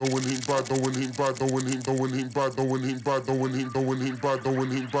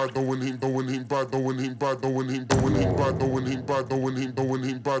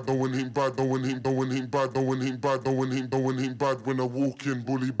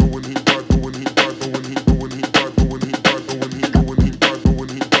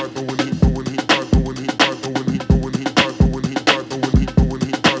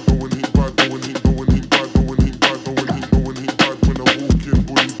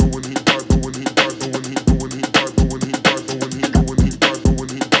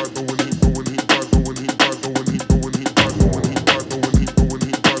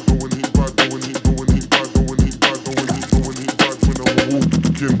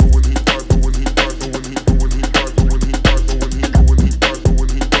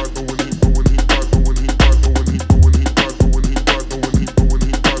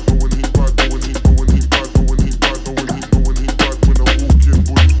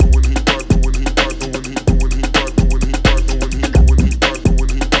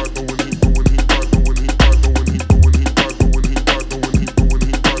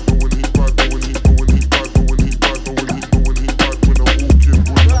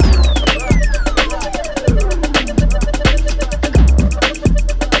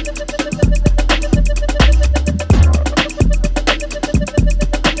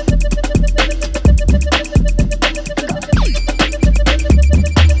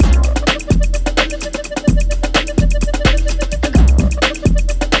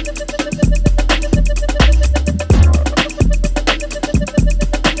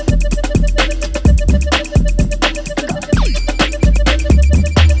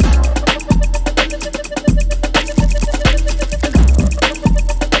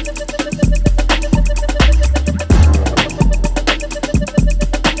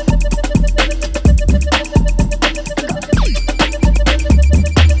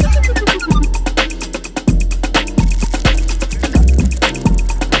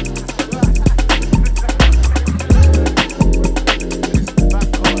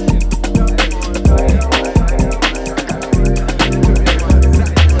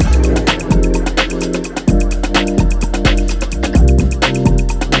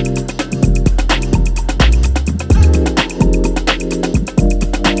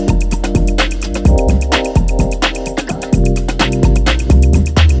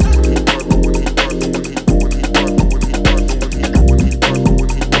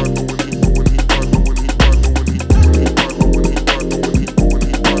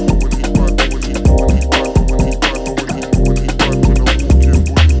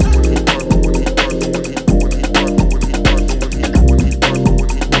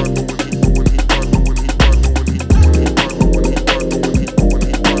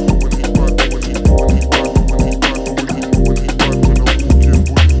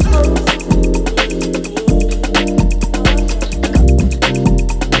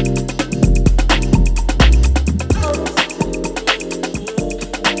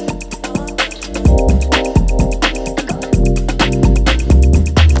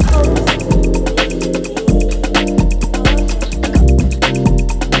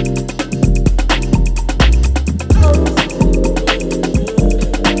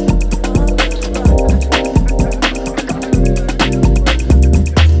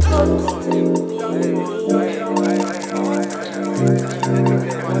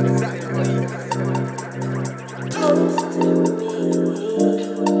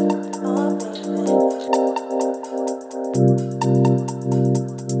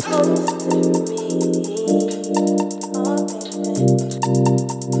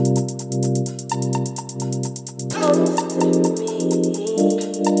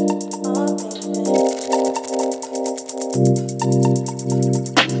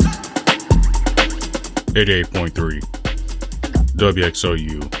.3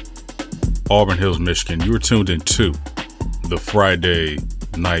 WXOU, Auburn Hills, Michigan. You are tuned in to the Friday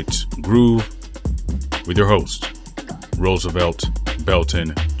Night Groove with your host, Roosevelt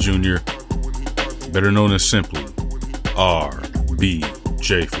Belton Jr., better known as simply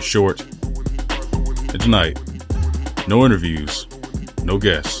RBJ for short. And tonight, no interviews, no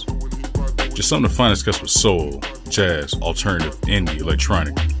guests, just something to find discuss with soul, jazz, alternative, indie,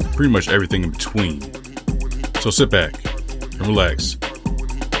 electronic, pretty much everything in between. So sit back and relax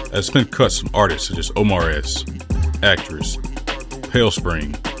as spin cuts from artists such as Omar S, Actress, Pale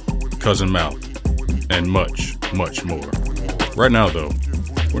Spring, Cousin Mouth, and much, much more. Right now, though,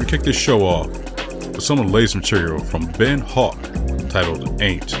 we're going to kick this show off with some of the latest material from Ben Hawk titled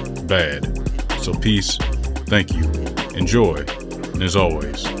Ain't Bad. So peace, thank you, enjoy, and as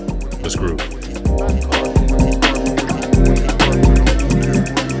always, let's groove.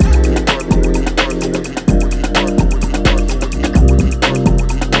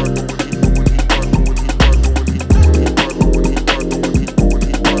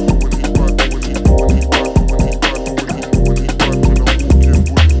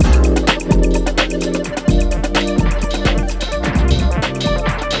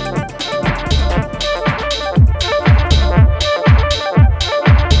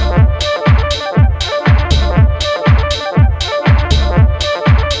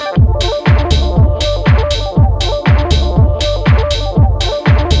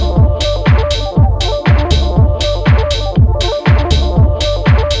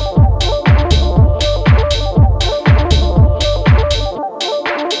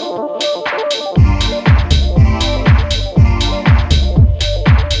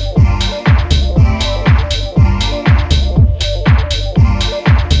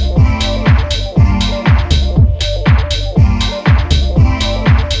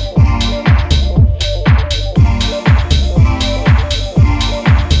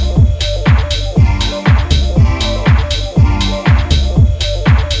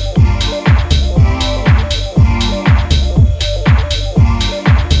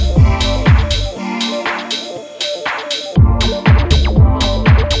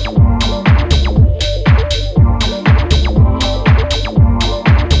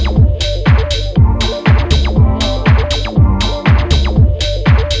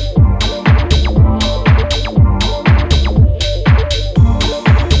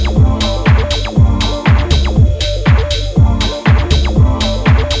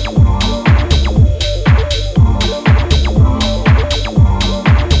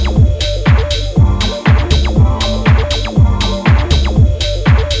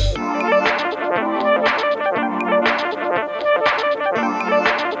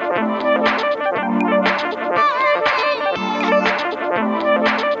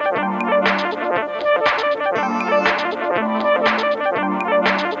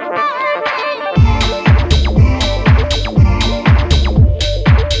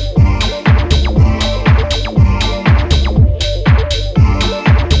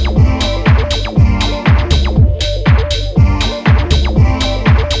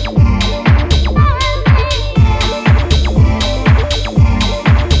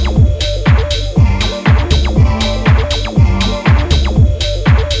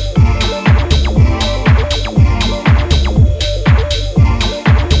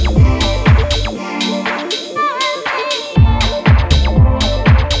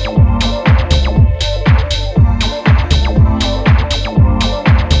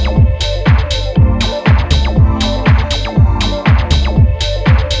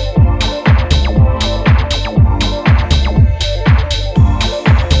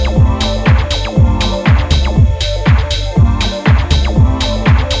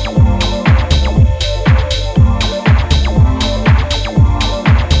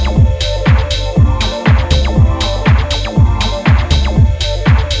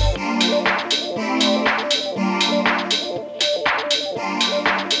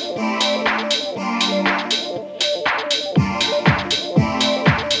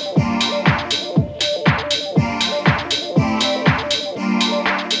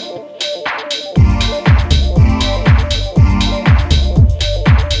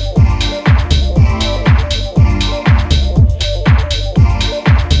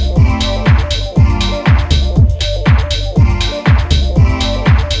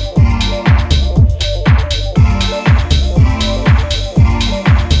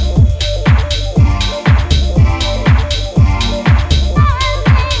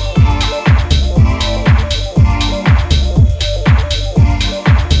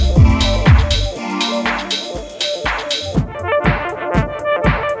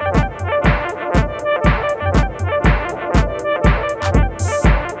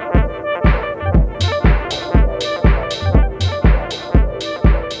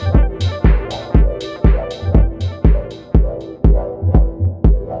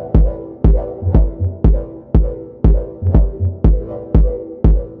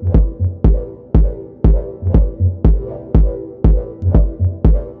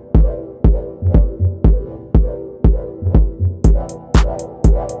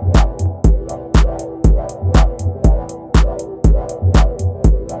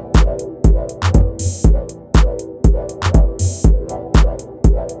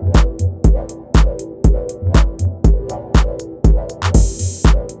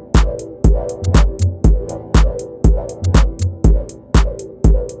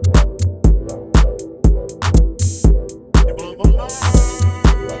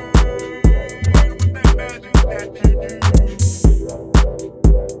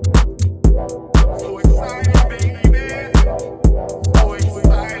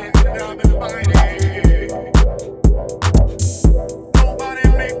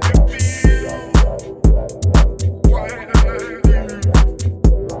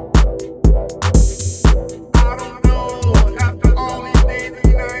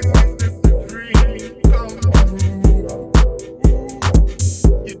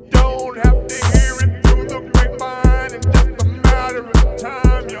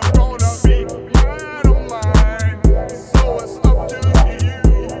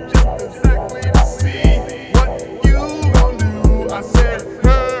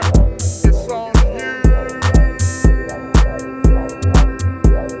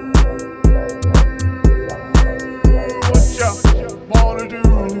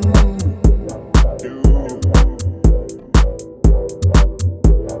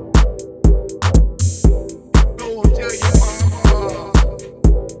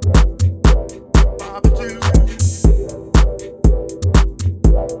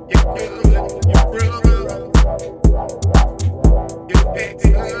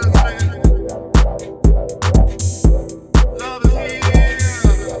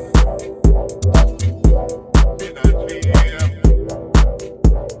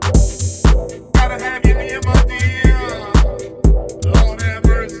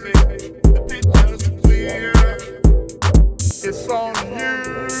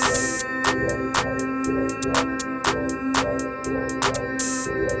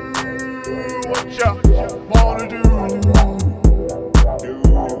 What ya wanna do?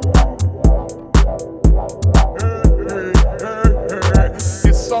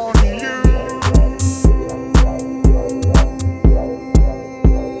 It's on you.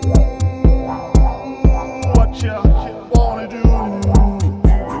 What ya wanna do?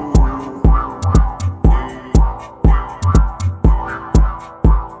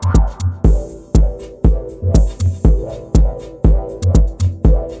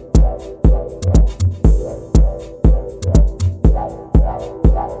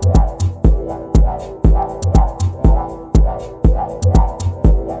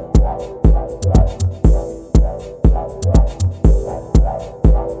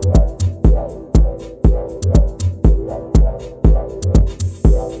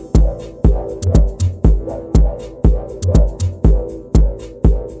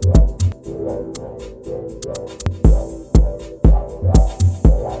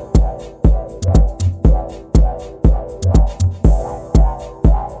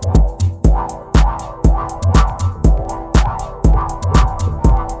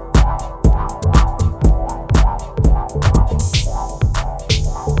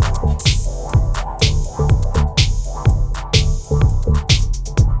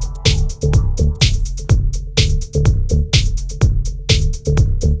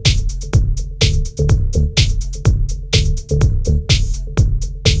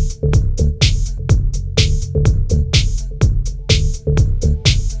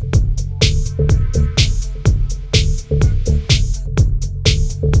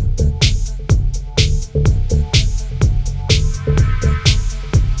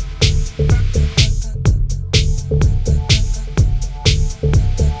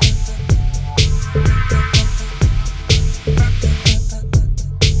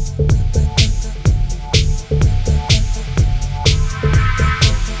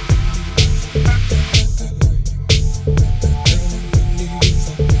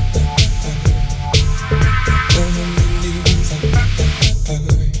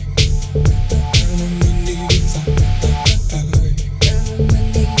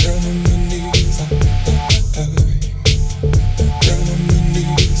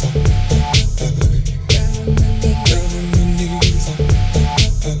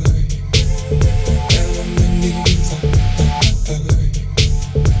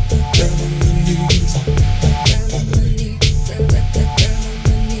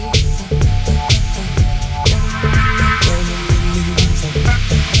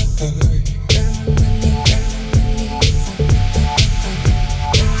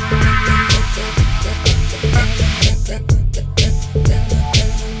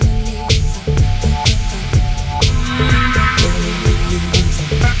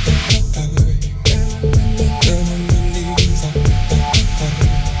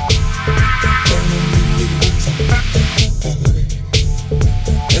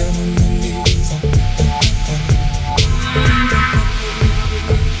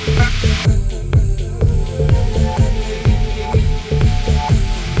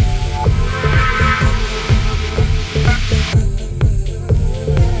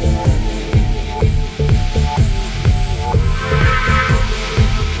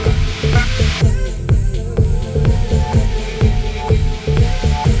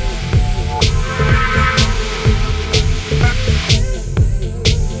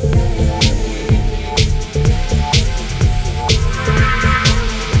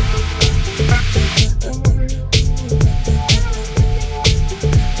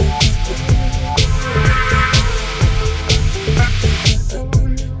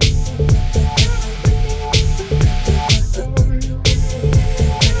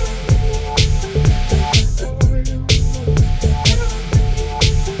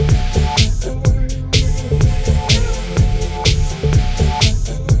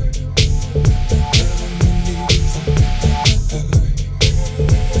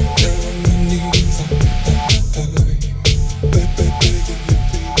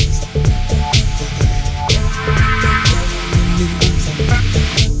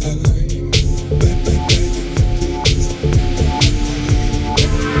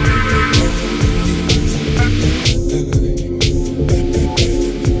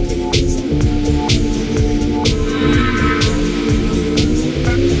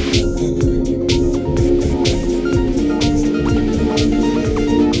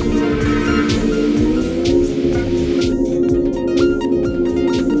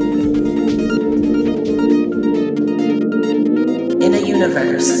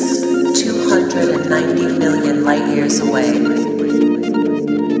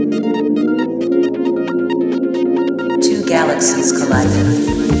 galaxies collided.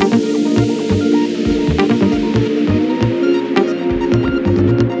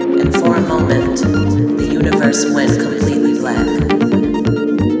 And for a moment, the universe went completely black.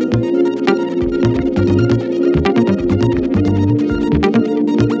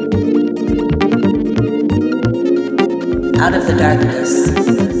 Out of the darkness,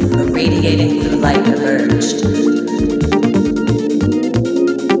 a radiating blue light emerged.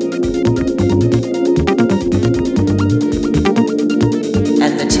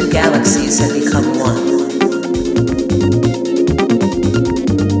 And the two galaxies had become one.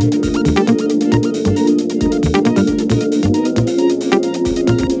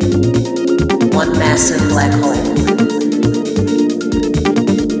 One massive black hole.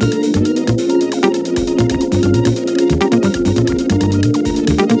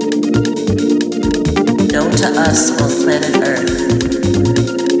 To us on planet Earth.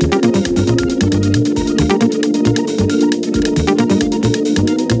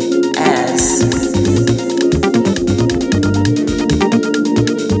 As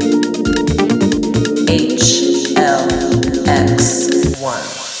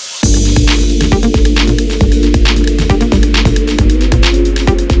HLX1.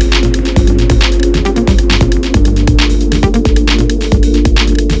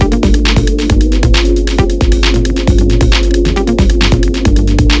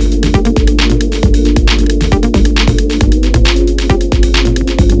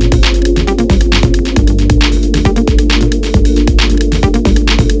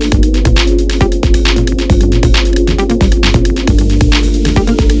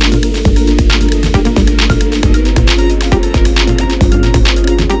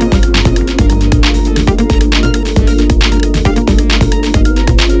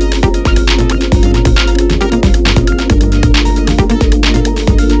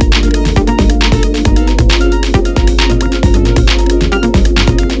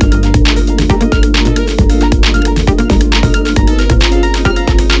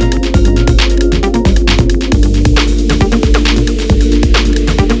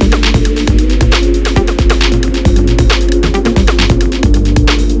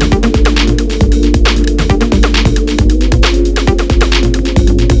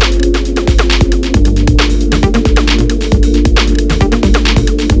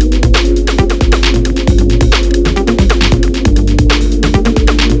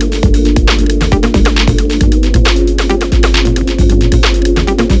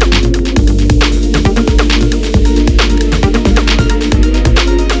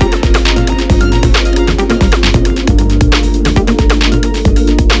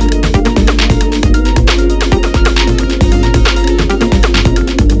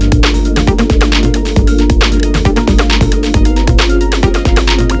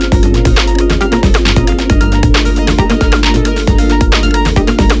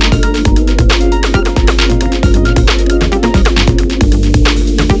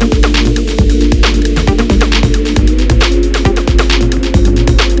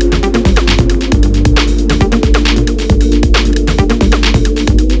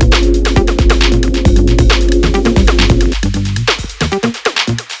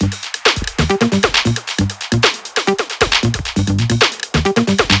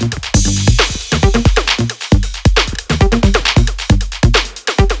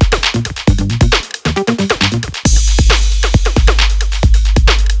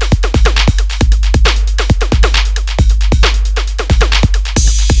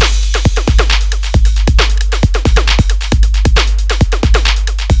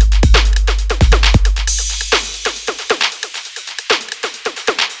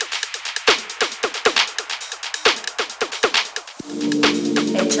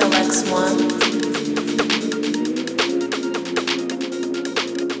 HLX1.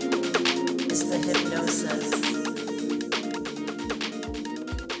 It's the hypnosis.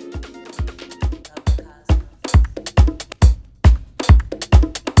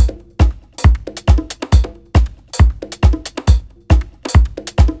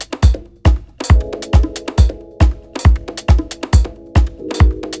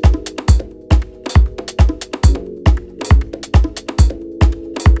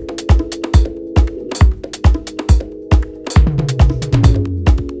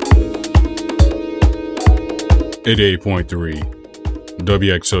 .3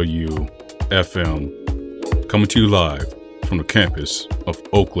 WXOU FM, coming to you live from the campus of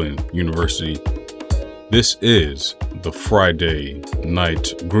Oakland University. This is the Friday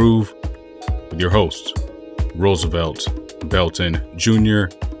Night Groove with your host, Roosevelt Belton Jr.,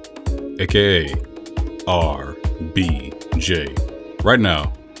 aka RBJ. Right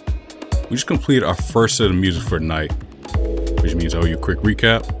now, we just completed our first set of music for the night which means I owe you a quick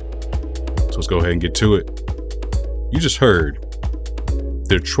recap. So let's go ahead and get to it. You just heard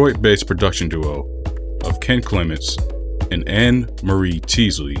the Detroit-based production duo of Ken Clements and Anne Marie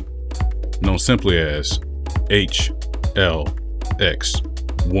Teasley, known simply as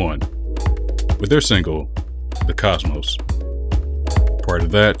HLX1, with their single, The Cosmos. Prior to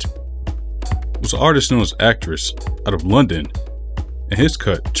that was an artist known as Actress out of London, and his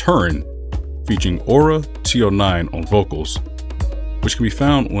cut, Turin, featuring Aura T09 on vocals, which can be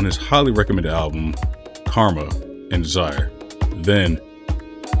found on his highly recommended album, Karma and Desire. Then,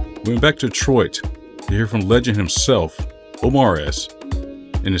 we went back to Detroit to hear from legend himself, Omar S,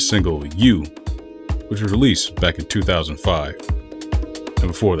 in his single, You, which was released back in 2005. And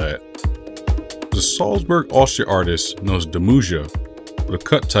before that, was a Salzburg, Austria artist known as Demuja with a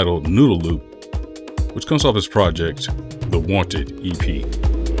cut titled Noodle Loop, which comes off his project, The Wanted EP.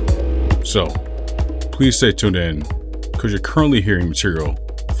 So, please stay tuned in, because you're currently hearing material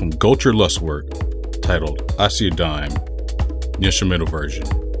from Gulcher Lustwork titled I See a Dime, the instrumental version.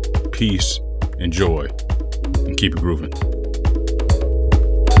 Peace, enjoy, and keep it grooving.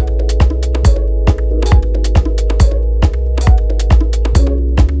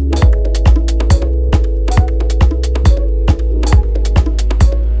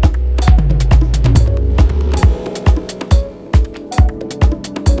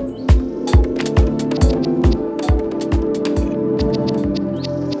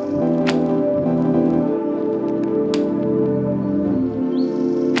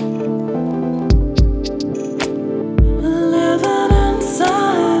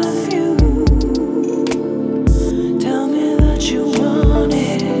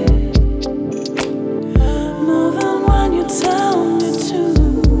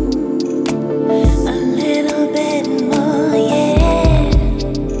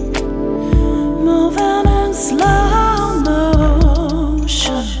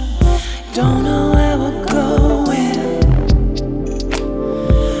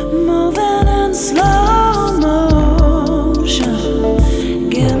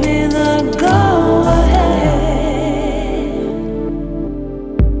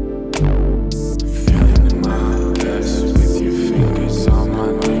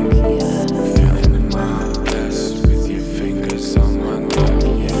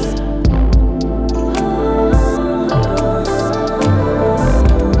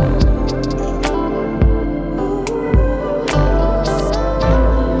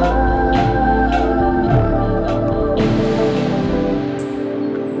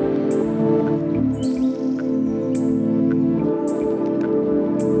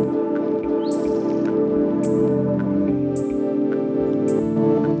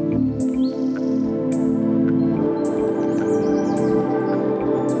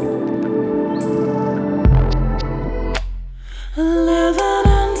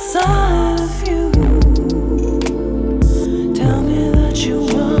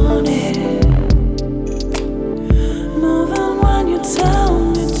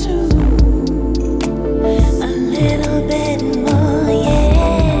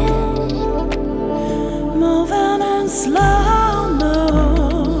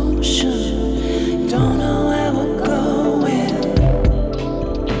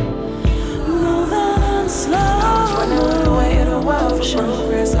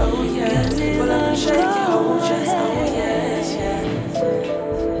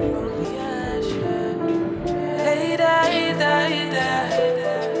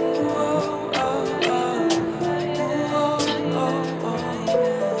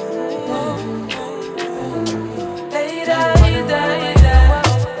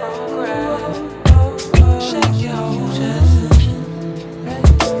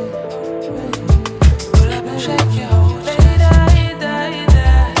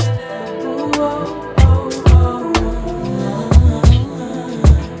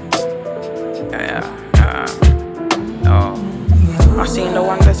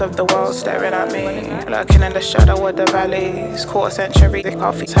 Of the world staring at me, lurking in the shadow of the valleys. Quarter century, the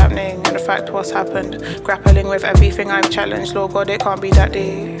coffee's happening, and the fact what's happened. Grappling with everything I've challenged. Lord God, it can't be that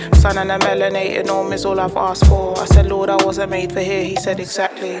deep. Sun and a melanated norm is all I've asked for. I said, Lord, I wasn't made for here. He said,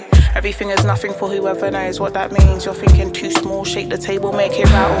 exactly. Everything is nothing for whoever knows what that means. You're thinking too small, shake the table, make it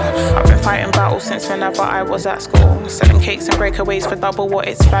rattle. I've been fighting battles since whenever I was at school, selling cakes and breakaways for double what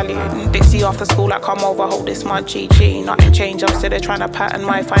it's valued. Dixie after school, I come over, hold this my GG. Nothing change, I'm still there trying to pattern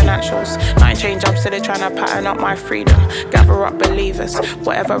my financials. Nothing change, I'm still there trying to pattern up my freedom. Gather up believers,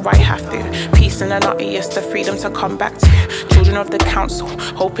 whatever I have to. Peace in the nuttiest, the freedom to come back to. Children of the council,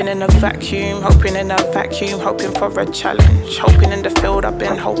 hoping in a vacuum, hoping in a vacuum, hoping for a challenge. Hoping in the field, I've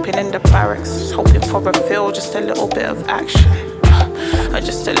been hoping in the barracks, hoping for a feel, just a little bit of action.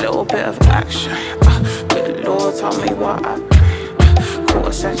 Just a little bit of action. Good Lord, tell me what happened.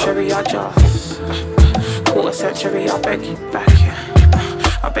 Quarter century, I just. Quarter century, I beg you back here.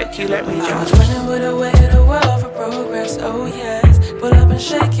 I beg you, let me just. Running with the way of the world for progress, oh yes. Pull up and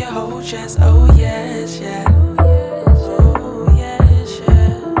shake your whole chest, oh yes, yeah. Oh yes,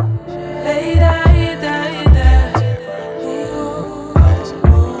 yeah. Lay down.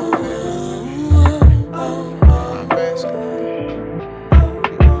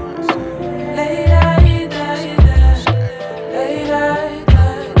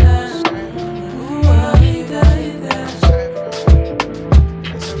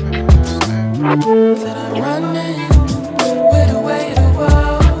 Said I'm running with the weight of the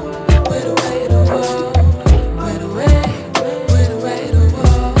world, with the weight of the world, with the weight of the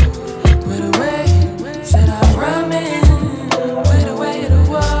world, with the weight. Said I'm running with the weight of the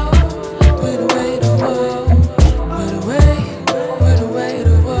world, with the weight of the world, with the weight of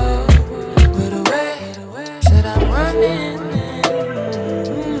the world, with the weight. Said I'm running.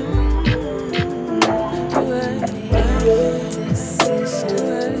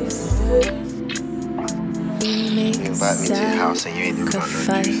 Invite me to your house and you ain't even got no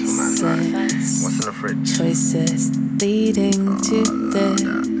juice for man, right? What's in the fridge? Choices leading to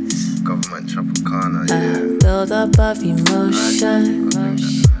this. Government Tropicana, yeah. Build up of emotion,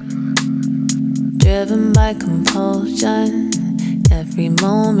 driven by compulsion. Every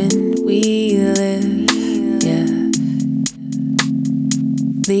moment we live, yeah,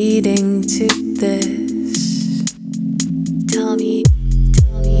 leading to this. Tell me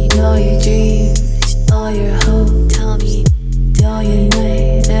all your dreams, all your hope. Tell me all your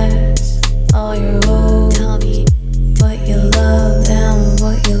nightmares, all your woes. Tell me what you love and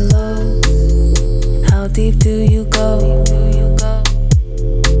what you loathe. How deep do you go?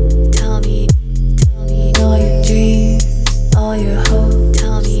 Tell me all your dreams, all your hope.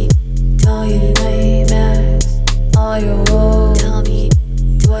 Tell me all your nightmares, all your woes. Tell me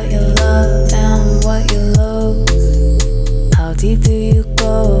what you love and what you loathe. How deep do you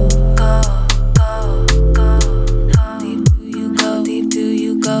go?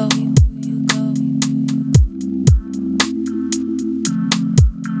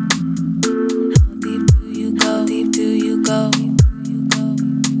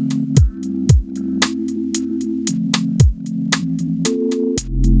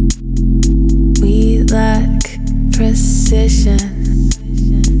 Precision.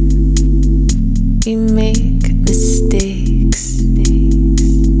 We make mistakes.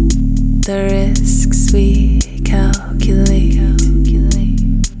 The risks we calculate.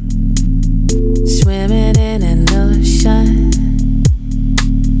 Swimming in an ocean,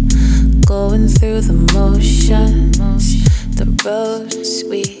 going through the motions. The roads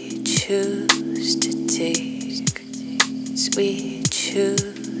we choose to take, as we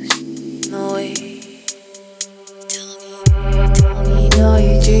choose no way. All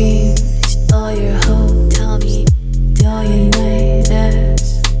your dreams, all your hope. Tell me all your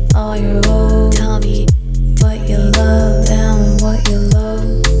nightmares, all your woes. Tell me what you love and what you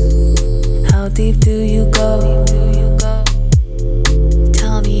loathe. How deep do you go?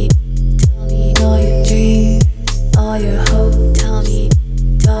 Tell me all your dreams, all your hope. Tell me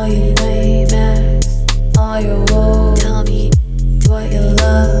all your nightmares, all your woes. Tell me what you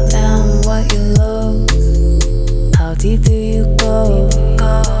love and what you loathe. How deep do you go?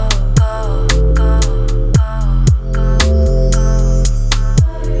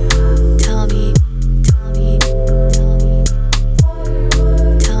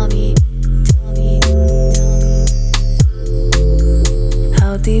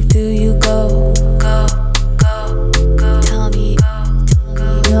 Deep do you go? Tell me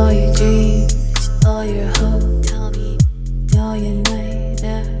all your dreams, all your hope. Tell me all your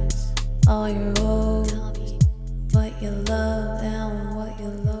nightmares, all your woes. Tell me what you love and what you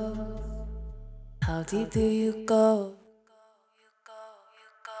loathe. How deep do you go?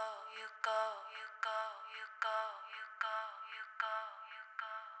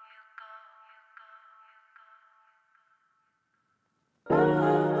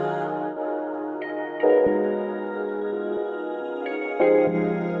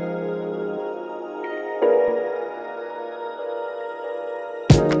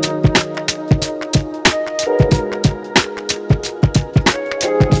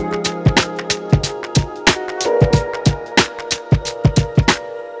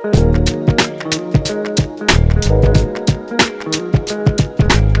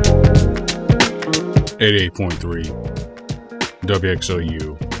 .3 WXOU,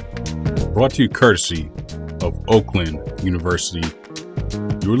 brought to you courtesy of Oakland University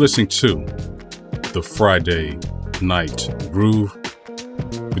You were listening to the Friday Night Groove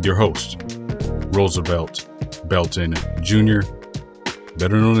with your host, Roosevelt Belton Jr.,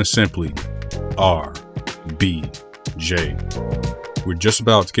 better known as simply RBJ. We're just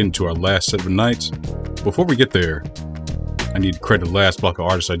about to get into our last set of nights. Before we get there, I need to credit the last block of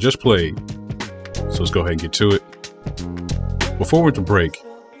artists I just played, so let's go ahead and get to it. Before we went to break,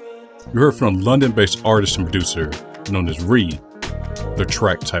 you heard from a London-based artist and producer known as Ree, the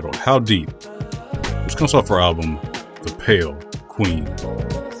track titled How Deep, which comes off her album The Pale Queen.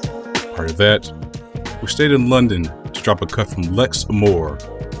 Prior to that, we stayed in London to drop a cut from Lex Moore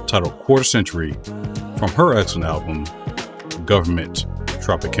titled Quarter Century from her excellent album Government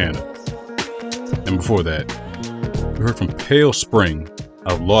Tropicana. And before that, we heard from Pale Spring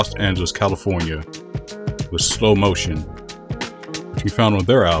out of Los Angeles, California with Slow Motion, which can be found on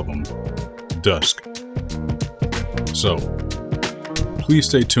their album Dusk. So, please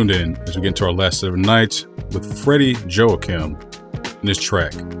stay tuned in as we get into our last 7 nights with Freddie Joachim and his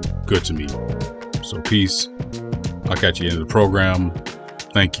track, Good to Me. So peace. I'll catch you at the end of the program.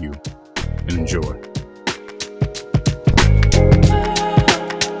 Thank you and enjoy.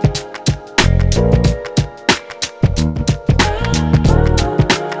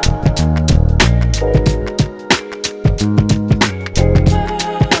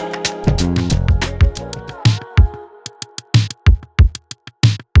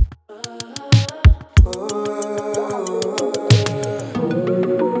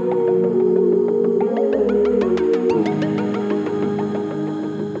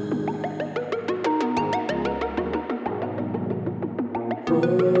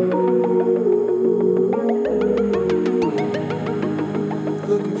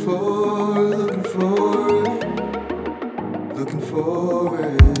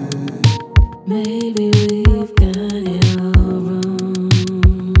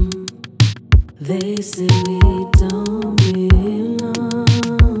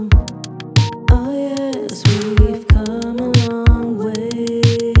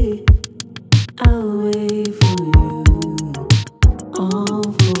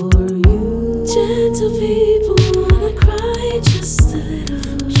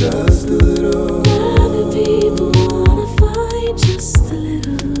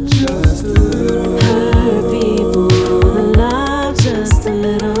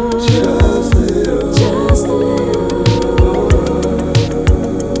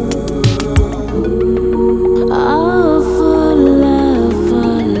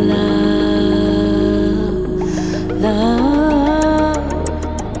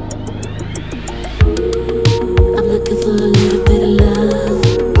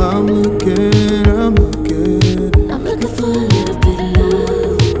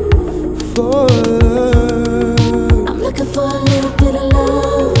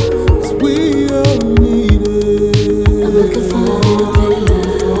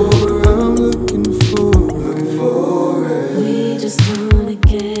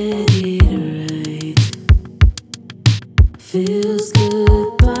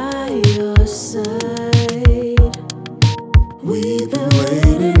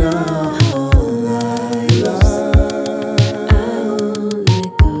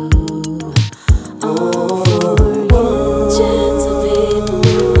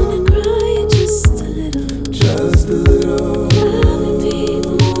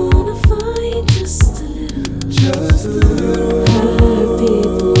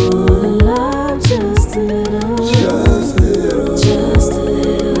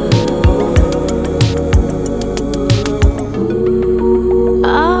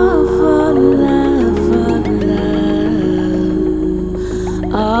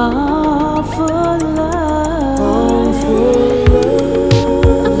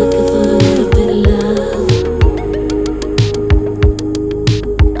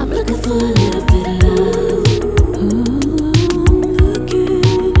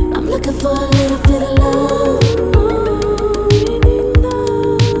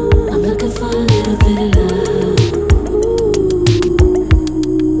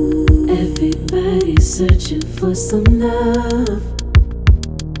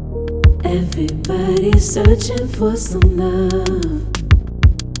 For some love.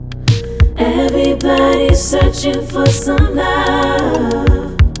 Everybody's searching for some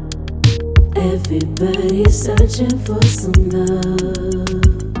love. Everybody's searching for some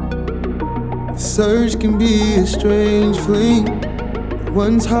love. The search can be a strange fling.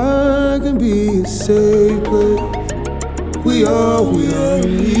 One's heart can be a safe place. We all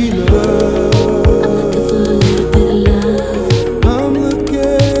need love. I'm looking for a little bit of love.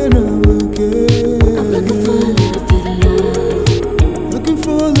 Looking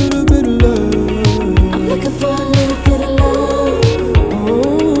for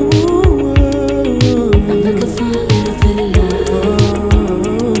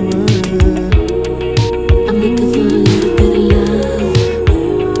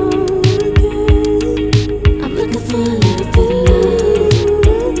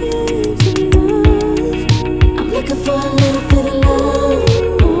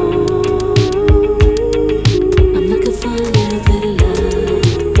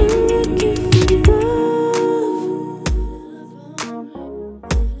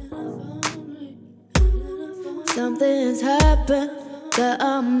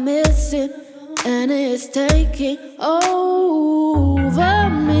is taking over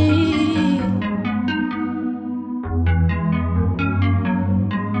me.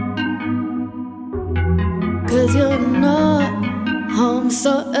 Cause you're not home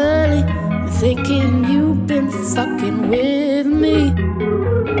so early, thinking you've been fucking with me.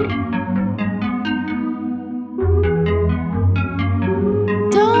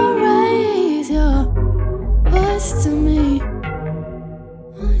 Don't raise your voice to me.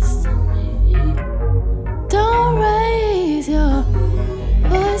 Don't raise your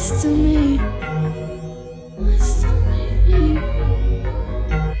voice to me.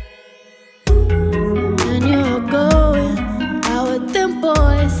 And you're going out with them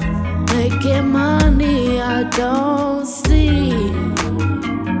boys, making money I don't see.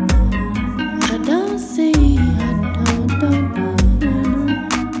 I don't see.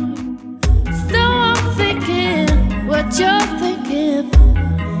 So I'm thinking what you're thinking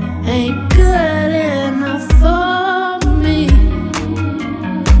ain't good enough for me.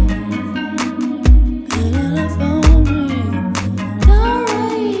 Good enough for me. Don't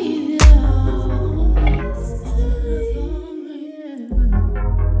raise your voice.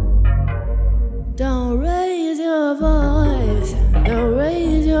 Don't raise your voice. Don't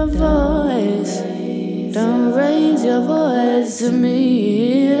raise your voice. Don't raise your voice to me.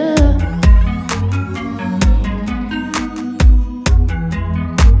 Yeah.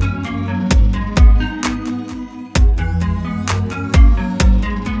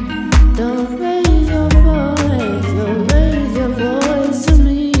 Don't raise your voice, don't raise your voice to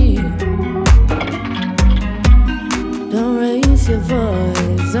me. Don't raise your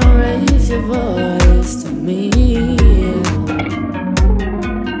voice, don't raise your voice to me.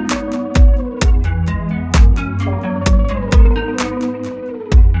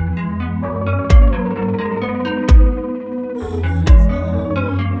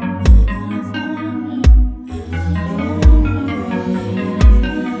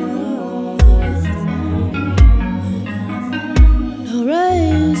 Don't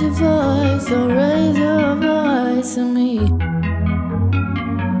raise your voice, don't raise your voice to me.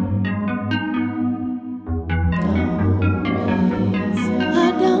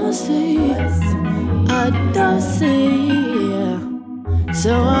 I don't see.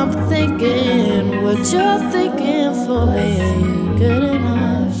 So I'm thinking what you're thinking for me ain't good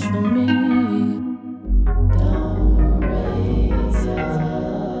enough for me. Don't raise your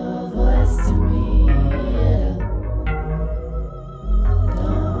voice to me.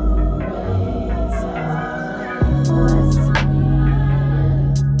 Don't raise your voice to me.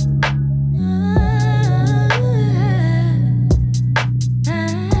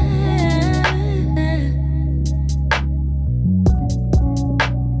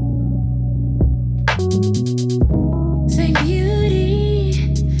 Say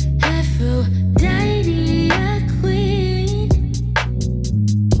beauty, Aphrodite, a queen,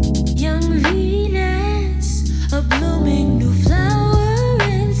 young Venus, a blooming new flower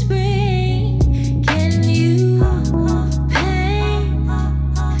in spring. Can you paint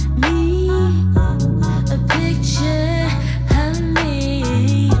me a picture of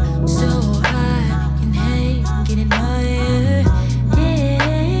me so I can hang and admire?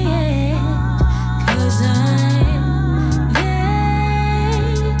 Yeah, 'cause I'm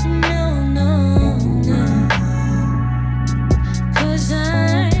vain, no. 'Cause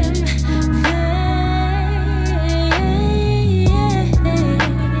I'm vain.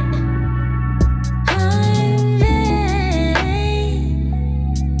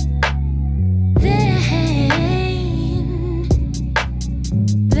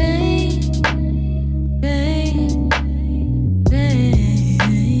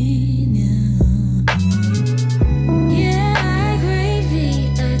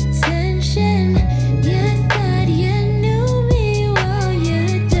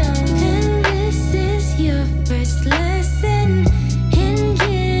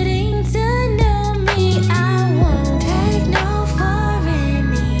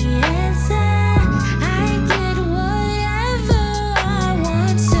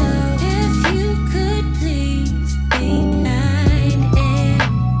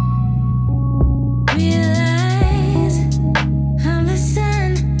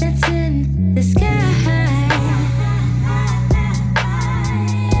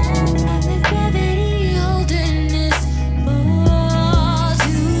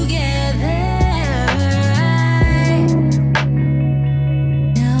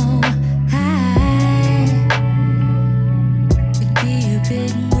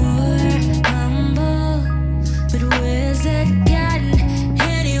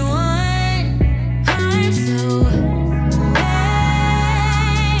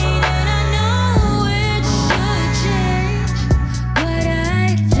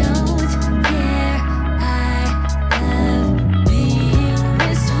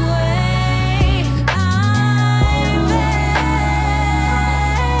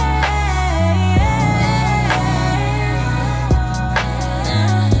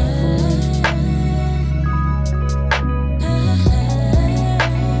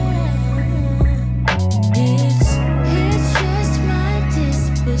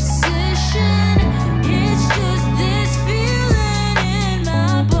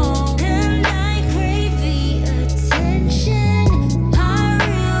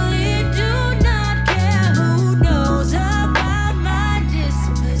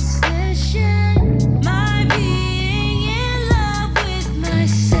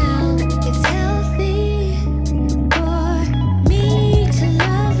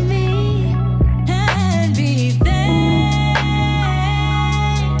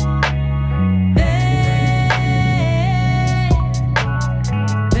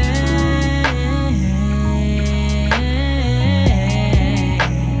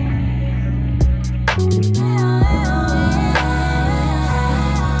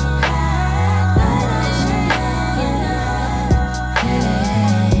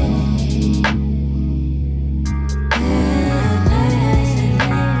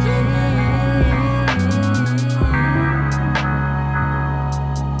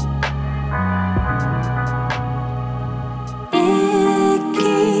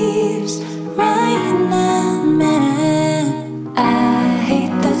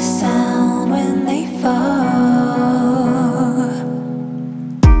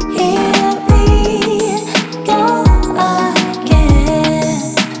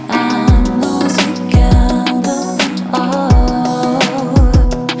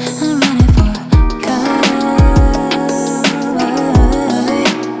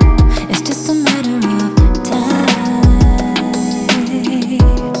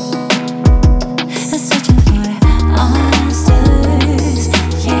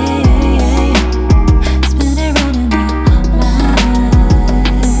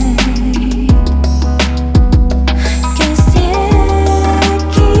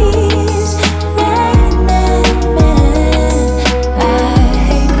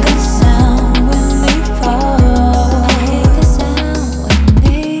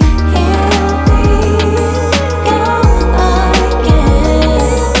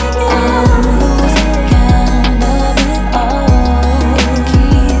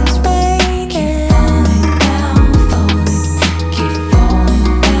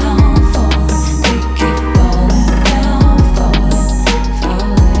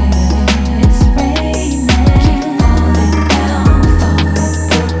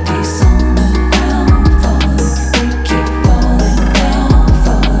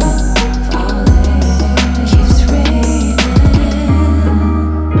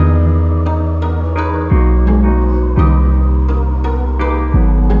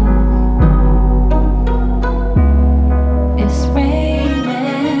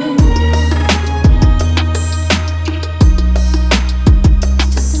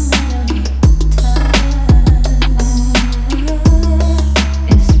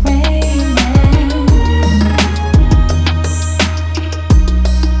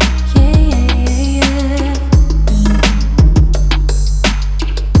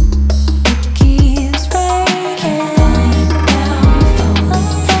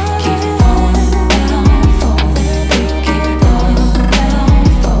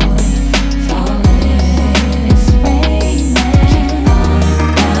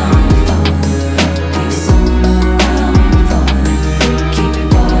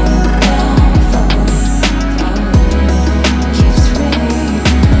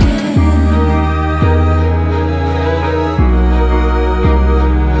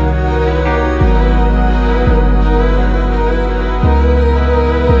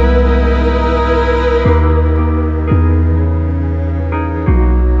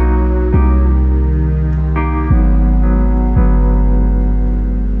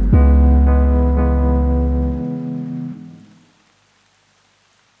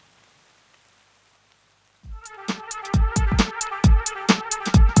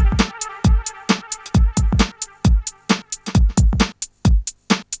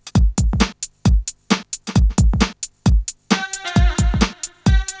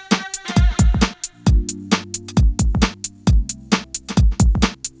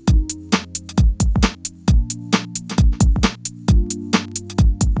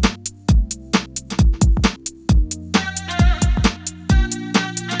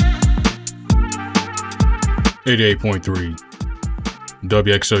 88.3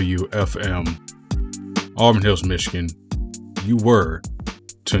 WXOU FM, Auburn Hills, Michigan. You were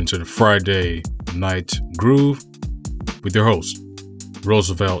tuned to the Friday Night Groove with your host,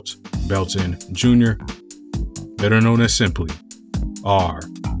 Roosevelt Belton Jr., better known as simply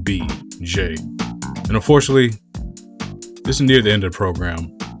RBJ. And unfortunately, this is near the end of the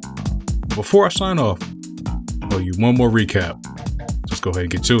program. Before I sign off, I'll give you one more recap. Let's go ahead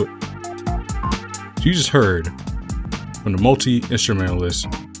and get to it. You just heard from the multi-instrumentalist,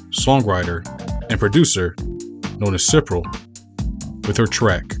 songwriter, and producer known as Cypril with her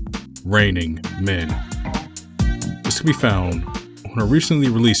track, Raining Men. This can be found on her recently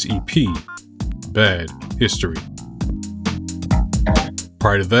released EP, Bad History.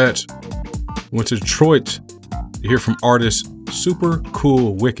 Prior to that, we went to Detroit to hear from artist Super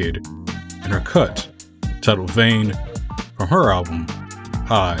Cool Wicked and her cut, titled Vain, from her album,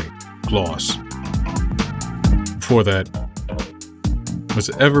 High Gloss. Before that was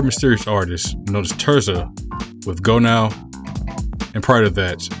the ever mysterious artist known as Terza with Go Now, and prior to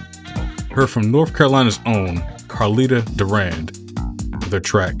that, heard from North Carolina's own Carlita Durand with her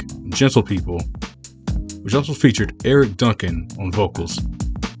track Gentle People, which also featured Eric Duncan on vocals.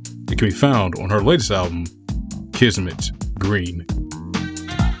 It can be found on her latest album, Kismet Green.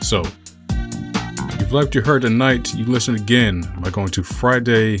 So, if you've liked what you heard tonight, you can listen again by going to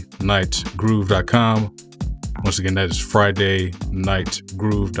FridayNightGroove.com. Once again, that is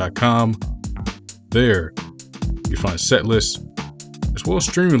FridayNightGroove.com. There, you find set lists, as well as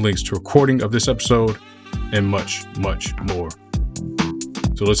streaming links to recording of this episode, and much, much more.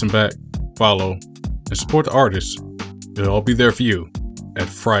 So listen back, follow, and support the artists. It'll all be there for you at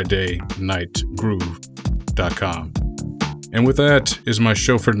FridayNightGroove.com. And with that is my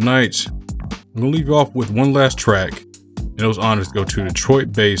show for tonight. I'm going to leave you off with one last track, and those honors go to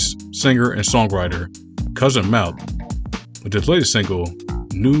Detroit-based singer and songwriter Cousin Mouth with his latest single,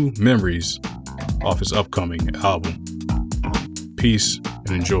 New Memories, off his upcoming album. Peace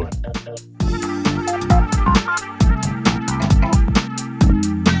and enjoy.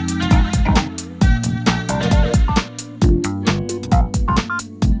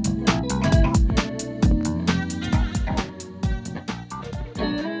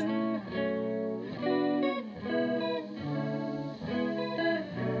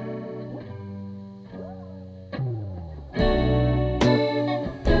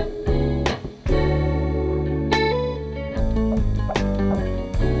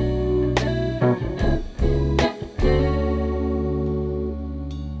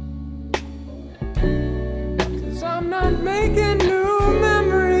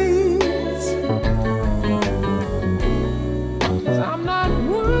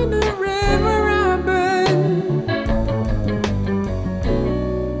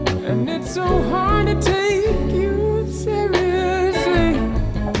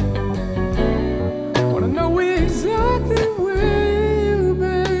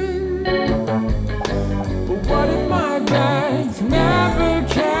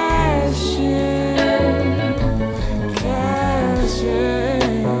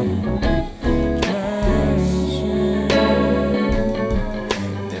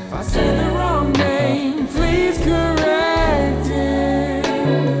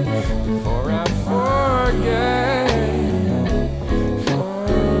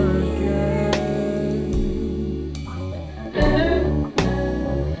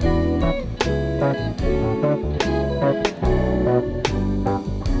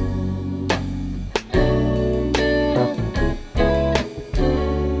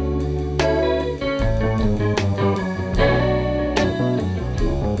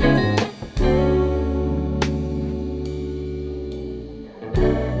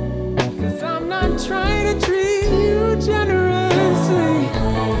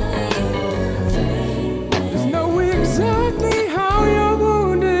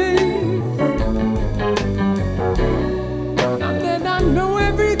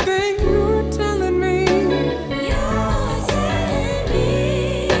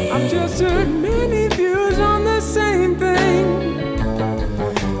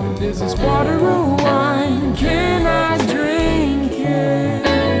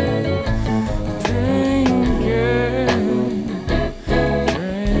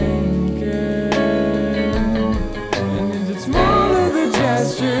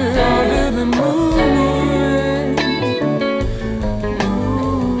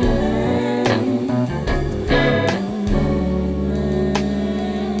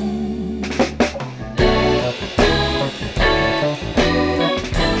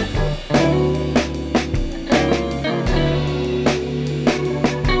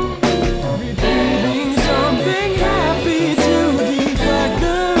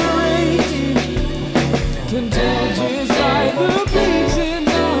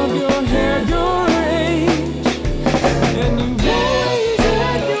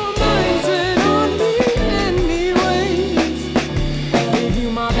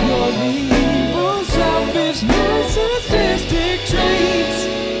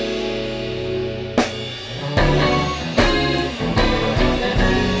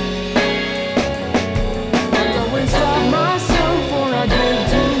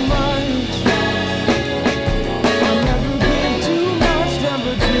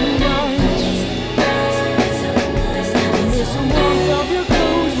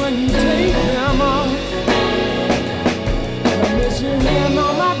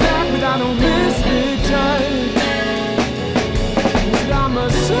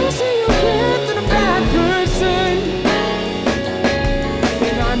 close to